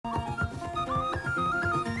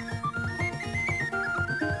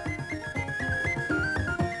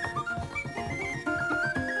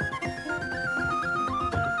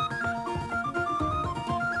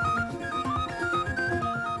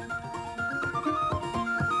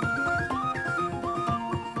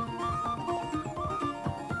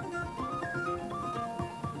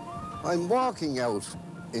I'm walking out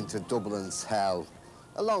into Dublin's hell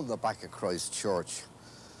along the back of Christ Church.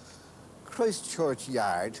 Christ Church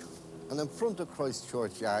Yard, and in front of Christ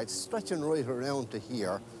Church Yard, stretching right around to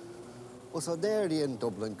here, was an area in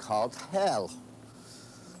Dublin called Hell.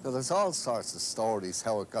 Now there's all sorts of stories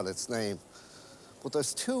how it got its name, but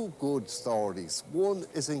there's two good stories. One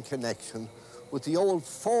is in connection with the old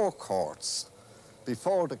forecourts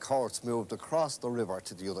before the courts moved across the river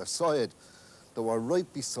to the other side. They were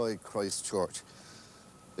right beside Christ Church.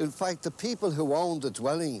 In fact, the people who owned the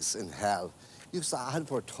dwellings in Hell used to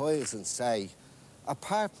advertise and say,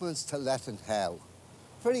 apartments to let in Hell,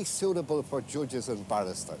 very suitable for judges and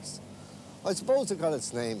barristers. I suppose it got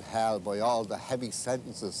its name Hell by all the heavy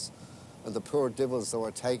sentences and the poor devils that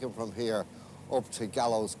were taken from here up to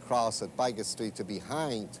Gallows Cross at Baggot Street to be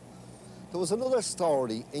hanged. There was another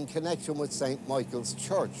story in connection with St. Michael's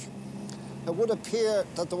Church. It would appear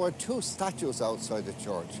that there were two statues outside the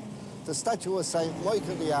church. The statue of St.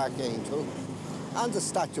 Michael the Archangel and the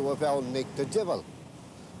statue of Old Nick the Devil.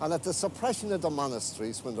 And at the suppression of the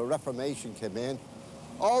monasteries, when the Reformation came in,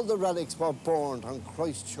 all the relics were burned on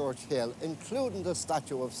Christ Church Hill, including the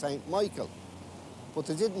statue of St. Michael. But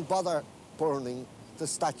they didn't bother burning the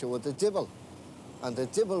statue of the Devil, and the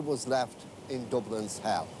Devil was left in Dublin's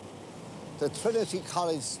Hell. The Trinity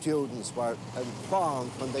College students were informed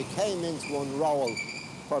when they came into Unroll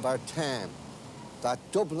for their term that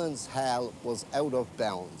Dublin's Hell was out of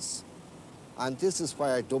bounds. And this is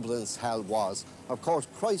where Dublin's Hell was. Of course,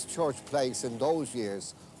 Christ Church Place in those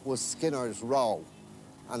years was Skinner's Row.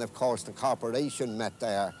 And of course, the corporation met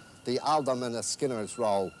there, the aldermen of Skinner's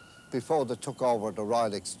Row, before they took over the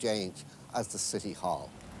Royal Exchange as the City Hall.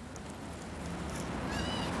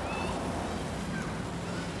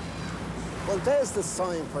 Well, there's the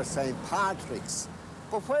sign for St. Patrick's.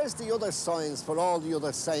 But where's the other signs for all the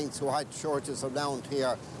other saints who had churches around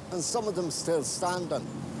here, and some of them still standing?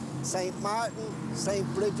 St. Martin, St.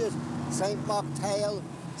 Bridget, St. Mocktail,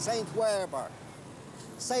 St. Werber,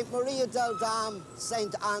 St. Maria del Dam,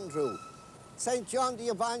 St. Andrew, St. John the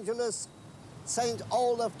Evangelist, St.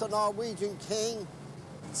 Olaf the Norwegian king,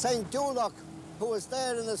 St. Dulac, who was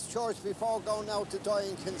there in his church before going out to die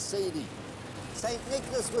in Kinsey, St.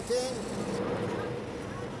 Nicholas within,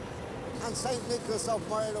 and St. Nicholas of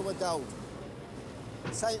Myra without,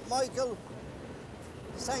 St. Michael,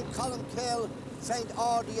 St. Columkill, St.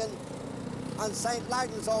 Audion, and St.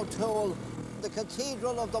 Lagnus O'Toole, the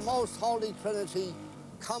Cathedral of the Most Holy Trinity,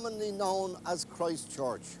 commonly known as Christ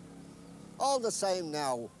Church. All the same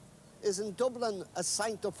now, isn't Dublin a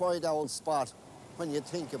sanctified old spot when you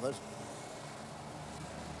think of it?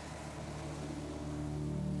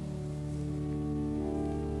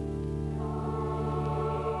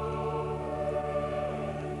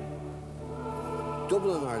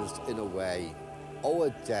 Dubliners, in a way, owe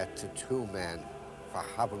a debt to two men for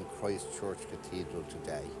having Christ Church Cathedral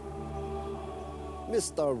today.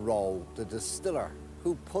 Mr. Rowe, the distiller,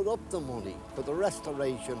 who put up the money for the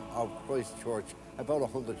restoration of Christ Church about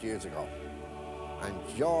 100 years ago. And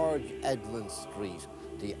George Edmund Street,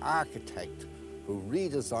 the architect who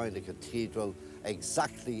redesigned the cathedral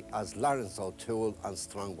exactly as Lawrence O'Toole and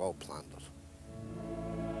Strongbow planned it.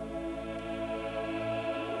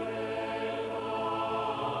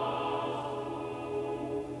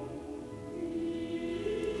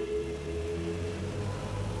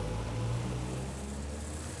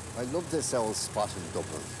 I love this old spot in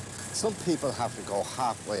Dublin. Some people have to go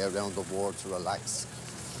halfway around the world to relax,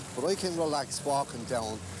 but I can relax walking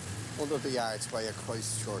down under the archway of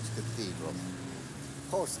Christ Church Cathedral.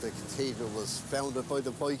 Of course, the cathedral was founded by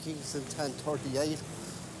the Vikings in 1038,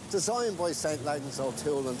 designed by St. Lawrence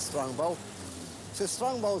O'Toole and Strongbow. So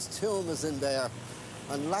Strongbow's tomb is in there,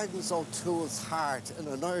 and Lawrence O'Toole's heart in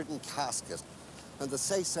an earthen casket, and they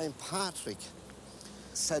say St. Patrick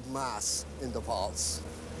said Mass in the vaults.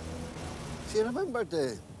 Do you remember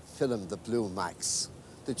the film The Blue Max?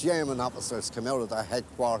 The German officers came out of their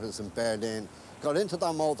headquarters in Berlin, got into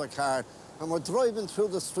their motor car, and were driving through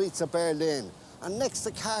the streets of Berlin. And next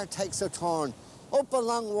the car takes a turn up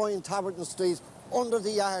along Ryan Taverton Street under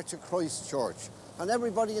the arch of Christ Church. And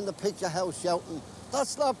everybody in the picture house shouting,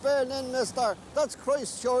 "That's not Berlin, mister, that's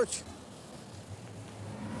Christ Church."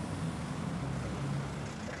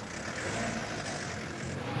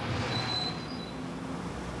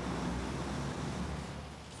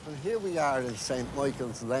 And here we are in St.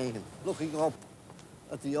 Michael's Lane, looking up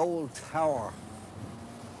at the old tower,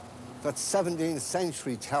 that 17th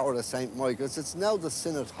century tower of St. Michael's. It's now the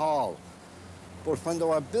Synod Hall. But when they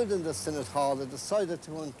were building the Synod Hall, they decided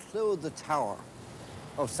to include the tower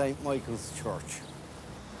of St. Michael's Church.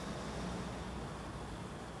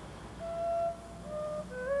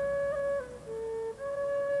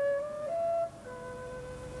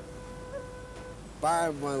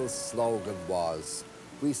 Barnwell's slogan was,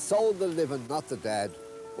 "We sold the living, not the dead,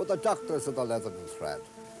 but the doctors of the leathern thread."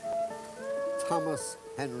 Thomas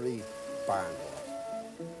Henry Barnwell.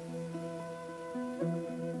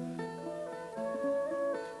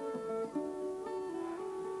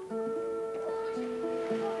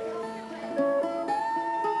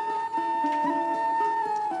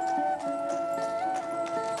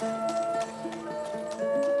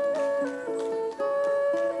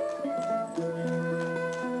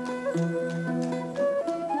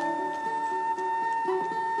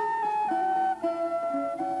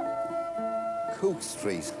 Cook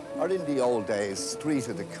Street, or in the old days, Street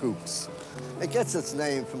of the Cooks. It gets its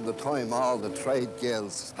name from the time all the trade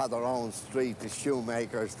guilds had their own street, the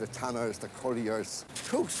shoemakers, the tanners, the curriers.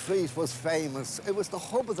 Cook Street was famous. It was the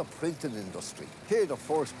hub of the printing industry. Here the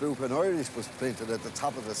first book in Irish was printed at the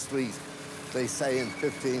top of the street, they say in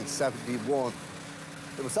 1571.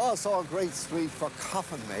 It was also a great street for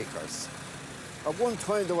coffin makers. At one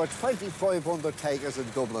time there were 25 undertakers in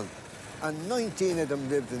Dublin, and 19 of them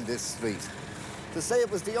lived in this street. To say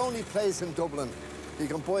it was the only place in Dublin you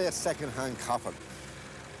can buy a second-hand coffin.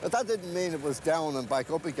 But that didn't mean it was down and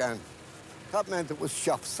back up again. That meant it was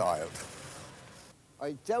shop-siled.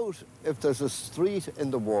 I doubt if there's a street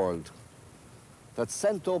in the world that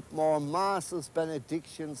sent up more masses,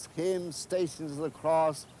 benedictions, hymns, stations of the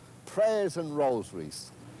cross, prayers and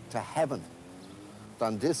rosaries to heaven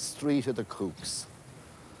than this Street of the Cooks.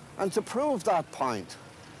 And to prove that point,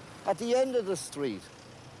 at the end of the street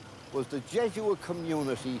was the Jesuit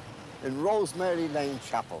community in Rosemary Lane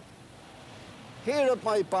Chapel. Here at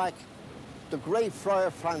my back, the great Friar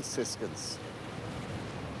Franciscans.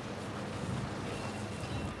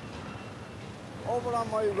 Over on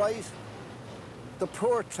my right, the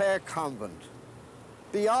Poor Clare Convent.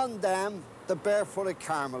 Beyond them, the Barefooted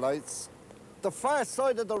Carmelites. The far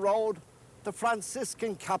side of the road, the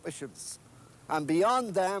Franciscan Capuchins. And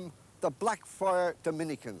beyond them, the Blackfriar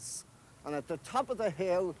Dominicans. And at the top of the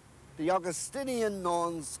hill, the Augustinian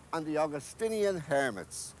nuns and the Augustinian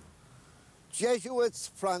hermits. Jesuits,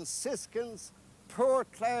 Franciscans, Poor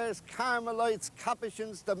Clares, Carmelites,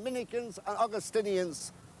 Capuchins, Dominicans and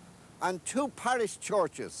Augustinians, and two parish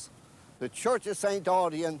churches, the Church of St.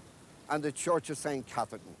 Audian and the Church of St.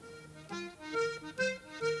 Catherine.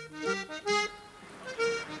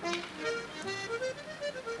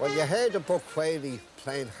 When you heard the Buck Whaley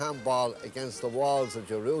playing handball against the walls of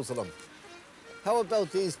Jerusalem, how about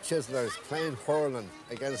these chiselers playing hurling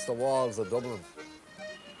against the walls of Dublin?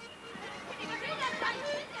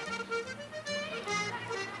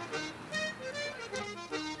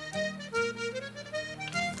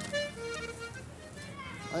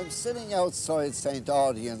 I'm sitting outside St.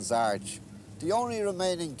 Audian's Arch, the only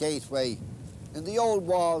remaining gateway in the old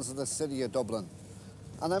walls of the city of Dublin,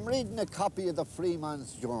 and I'm reading a copy of the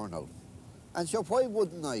Freeman's Journal. And sure, why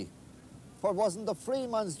wouldn't I? For wasn't the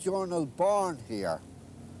Freeman's Journal born here?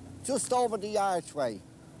 Just over the archway.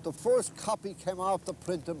 The first copy came off the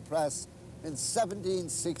printing press in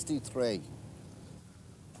 1763.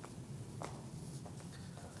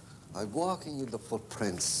 I'm walking in the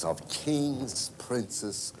footprints of kings,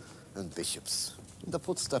 princes and bishops. In the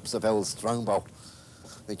footsteps of Earl Strongbow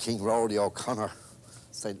and King Rory O'Connor,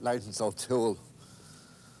 St. Lawrence O'Toole,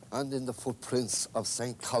 and in the footprints of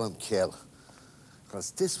St. Columkill,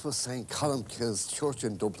 because this was St. Columkill's church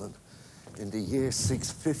in Dublin in the year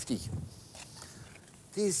 650.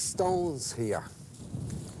 These stones here,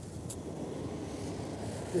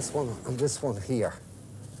 this one and this one here,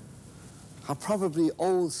 are probably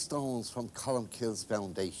old stones from Columkill's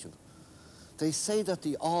foundation. They say that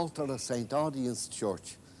the altar of St. Audian's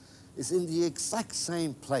Church is in the exact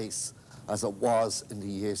same place as it was in the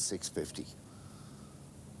year 650.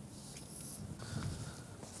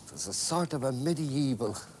 There's a sort of a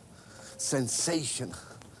medieval sensation,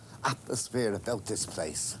 atmosphere about this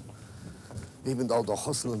place, even though the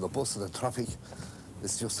hustle and the bustle of the traffic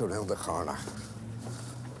is just around the corner.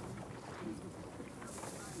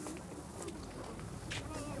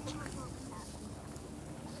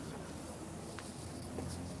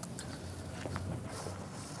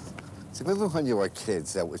 See, remember when you were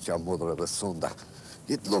kids out with your mother of a Sunday,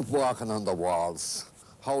 you'd love walking on the walls,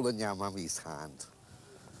 holding your mummy's hand.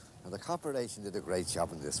 And the corporation did a great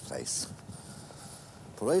job in this place.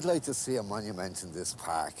 But I'd like to see a monument in this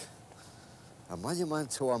park. A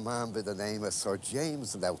monument to a man by the name of Sir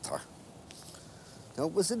James Lowther. Now,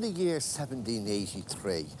 it was in the year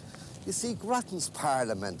 1783. You see, Grattan's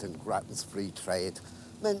Parliament and Grattan's free trade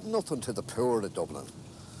meant nothing to the poor of Dublin.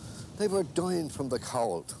 They were dying from the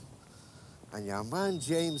cold. And your man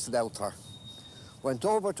James Lowther went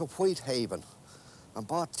over to Whitehaven and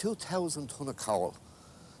bought 2,000 tonne of coal,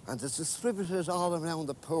 and it's distributed all around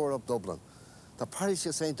the poor of Dublin. The parish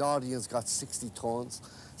of St. Audien's got 60 tonnes,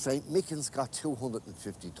 St. Michan's got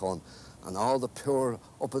 250 tonne, and all the poor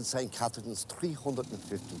up in St. Catherine's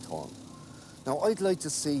 350 tonne. Now, I'd like to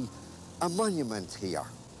see a monument here.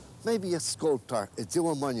 Maybe a sculptor is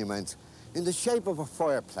doing a monument in the shape of a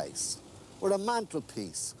fireplace or a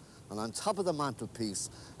mantelpiece, and on top of the mantelpiece,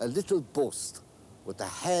 a little bust with the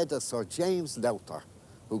head of Sir James Lowther,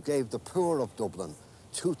 who gave the poor of Dublin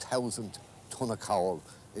 2,000 tonne of coal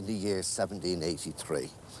in the year 1783.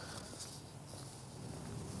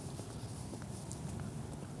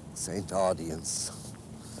 St. Audien's,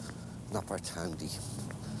 Nappertandy,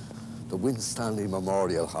 the Winstanley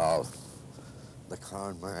Memorial Hall, the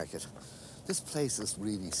Corn Market. This place is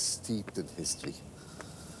really steeped in history.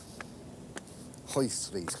 High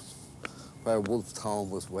Street, where Wolfe Tone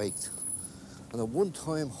was waked. And at one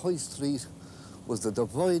time, High Street was the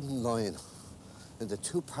dividing line in the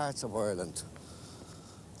two parts of Ireland,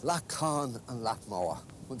 Lough Conn and Lough Moa.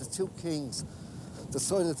 When the two kings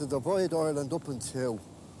decided to divide Ireland up in two,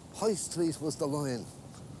 High Street was the line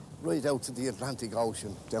right out to the Atlantic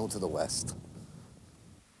Ocean, down to the west.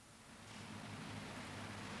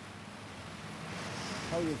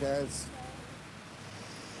 How are you girls?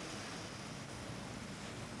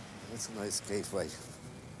 It's a nice gateway.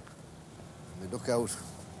 We look out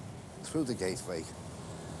through the gateway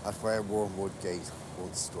at where Wormwood Gate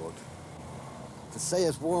once stood. To say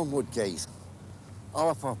at Wormwood Gate,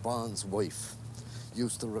 Oliver Bond's wife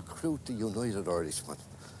used to recruit the United Irishmen.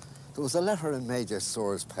 There was a letter in Major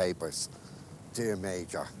Sear's papers. Dear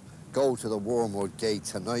Major, go to the Wormwood Gate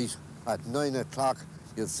tonight at 9 o'clock.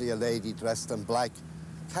 You'll see a lady dressed in black,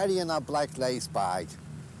 carrying a black lace bag.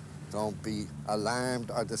 Don't be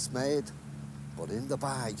alarmed or dismayed, but in the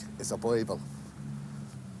bag is a Bible,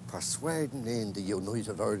 persuading in the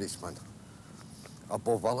United Irishmen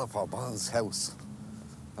above Oliver Bond's house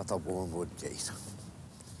at the Wormwood Gate.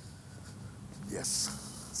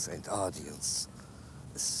 Yes, St. Audien's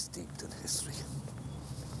is steeped in history.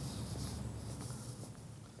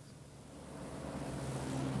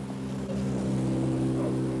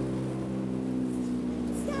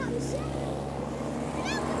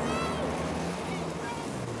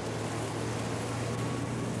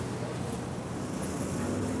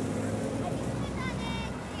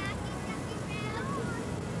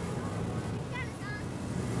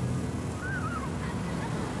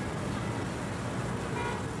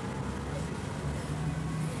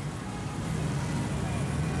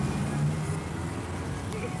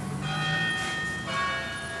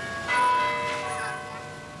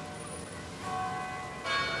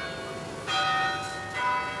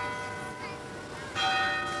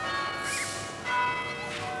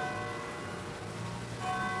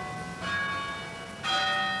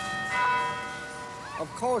 Of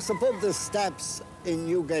course, above the steps in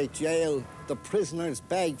Newgate Jail, the prisoners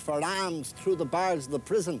begged for alms through the bars of the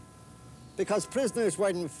prison because prisoners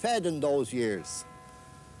weren't fed in those years.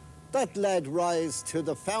 That led rise to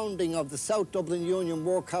the founding of the South Dublin Union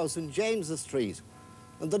Workhouse in James's Street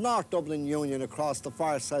and the North Dublin Union across the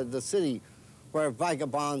far side of the city, where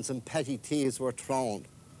vagabonds and petty thieves were thrown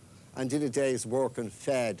and did a day's work and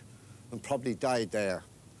fed and probably died there.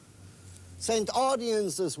 St.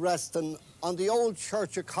 Audien's is resting on the old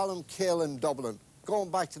church of Columkill in Dublin, going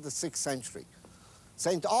back to the 6th century.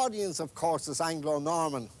 St. Audien's, of course, is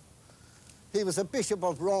Anglo-Norman. He was a bishop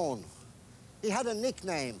of Rouen. He had a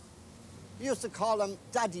nickname. We used to call him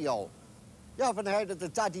Daddy-O. You haven't heard of the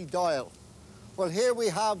Daddy Doyle. Well, here we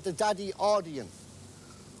have the Daddy Audion.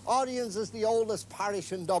 Audien's is the oldest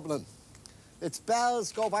parish in Dublin. Its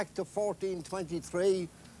bells go back to 1423,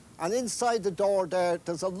 and inside the door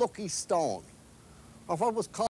there's a lucky stone, or what was called